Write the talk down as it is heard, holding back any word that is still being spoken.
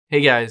Hey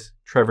guys,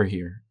 Trevor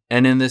here.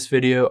 And in this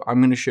video, I'm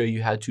going to show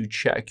you how to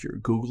check your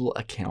Google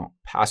account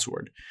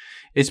password.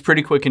 It's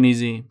pretty quick and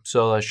easy,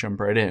 so let's jump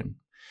right in.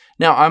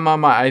 Now, I'm on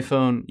my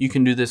iPhone. You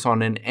can do this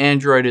on an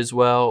Android as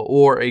well,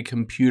 or a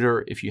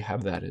computer if you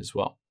have that as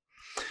well.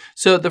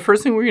 So the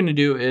first thing we're going to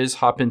do is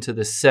hop into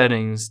the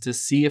settings to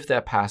see if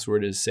that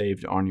password is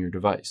saved on your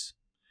device.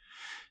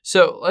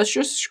 So let's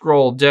just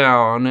scroll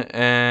down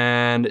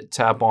and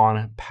tap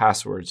on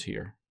passwords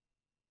here.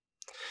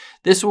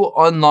 This will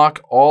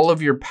unlock all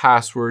of your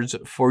passwords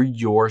for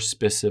your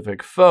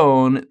specific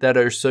phone that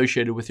are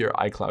associated with your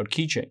iCloud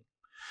keychain.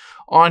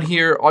 On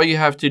here, all you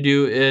have to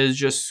do is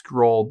just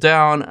scroll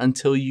down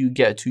until you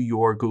get to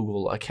your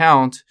Google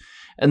account,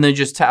 and then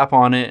just tap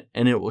on it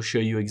and it will show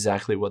you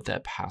exactly what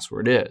that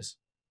password is.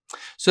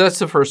 So that's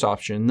the first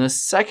option. The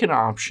second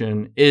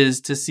option is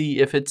to see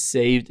if it's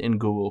saved in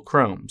Google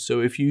Chrome.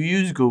 So if you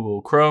use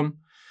Google Chrome,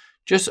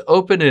 just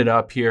open it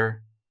up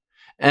here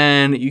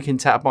and you can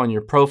tap on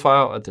your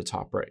profile at the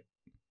top right.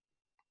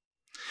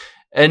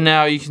 And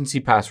now you can see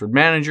Password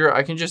Manager.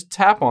 I can just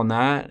tap on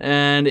that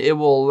and it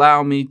will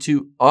allow me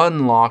to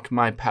unlock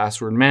my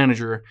Password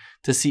Manager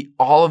to see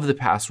all of the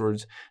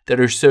passwords that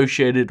are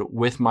associated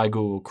with my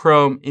Google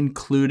Chrome,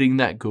 including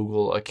that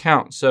Google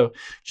account. So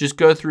just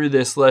go through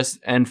this list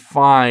and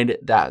find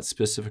that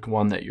specific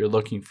one that you're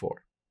looking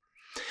for.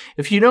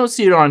 If you don't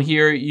see it on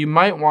here, you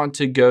might want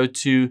to go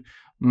to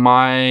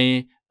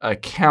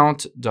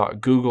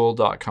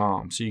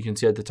myaccount.google.com. So you can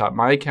see at the top,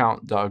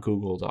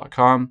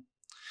 myaccount.google.com.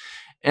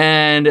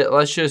 And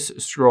let's just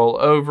scroll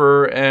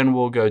over and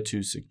we'll go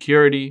to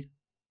security.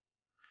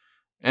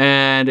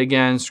 And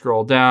again,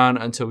 scroll down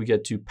until we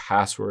get to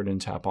password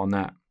and tap on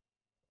that.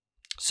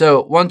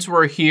 So once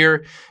we're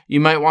here,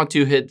 you might want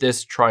to hit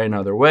this try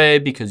another way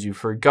because you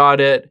forgot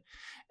it.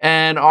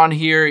 And on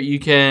here, you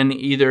can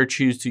either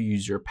choose to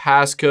use your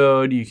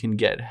passcode, you can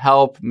get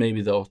help,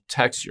 maybe they'll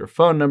text your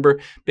phone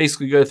number,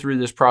 basically go through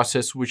this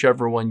process,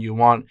 whichever one you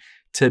want,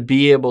 to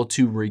be able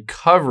to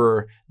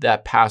recover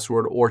that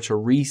password or to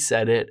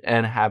reset it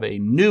and have a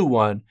new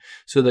one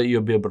so that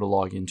you'll be able to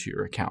log into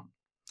your account.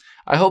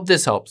 I hope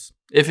this helps.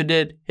 If it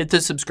did, hit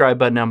the subscribe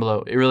button down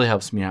below. It really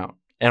helps me out.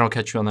 And I'll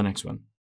catch you on the next one.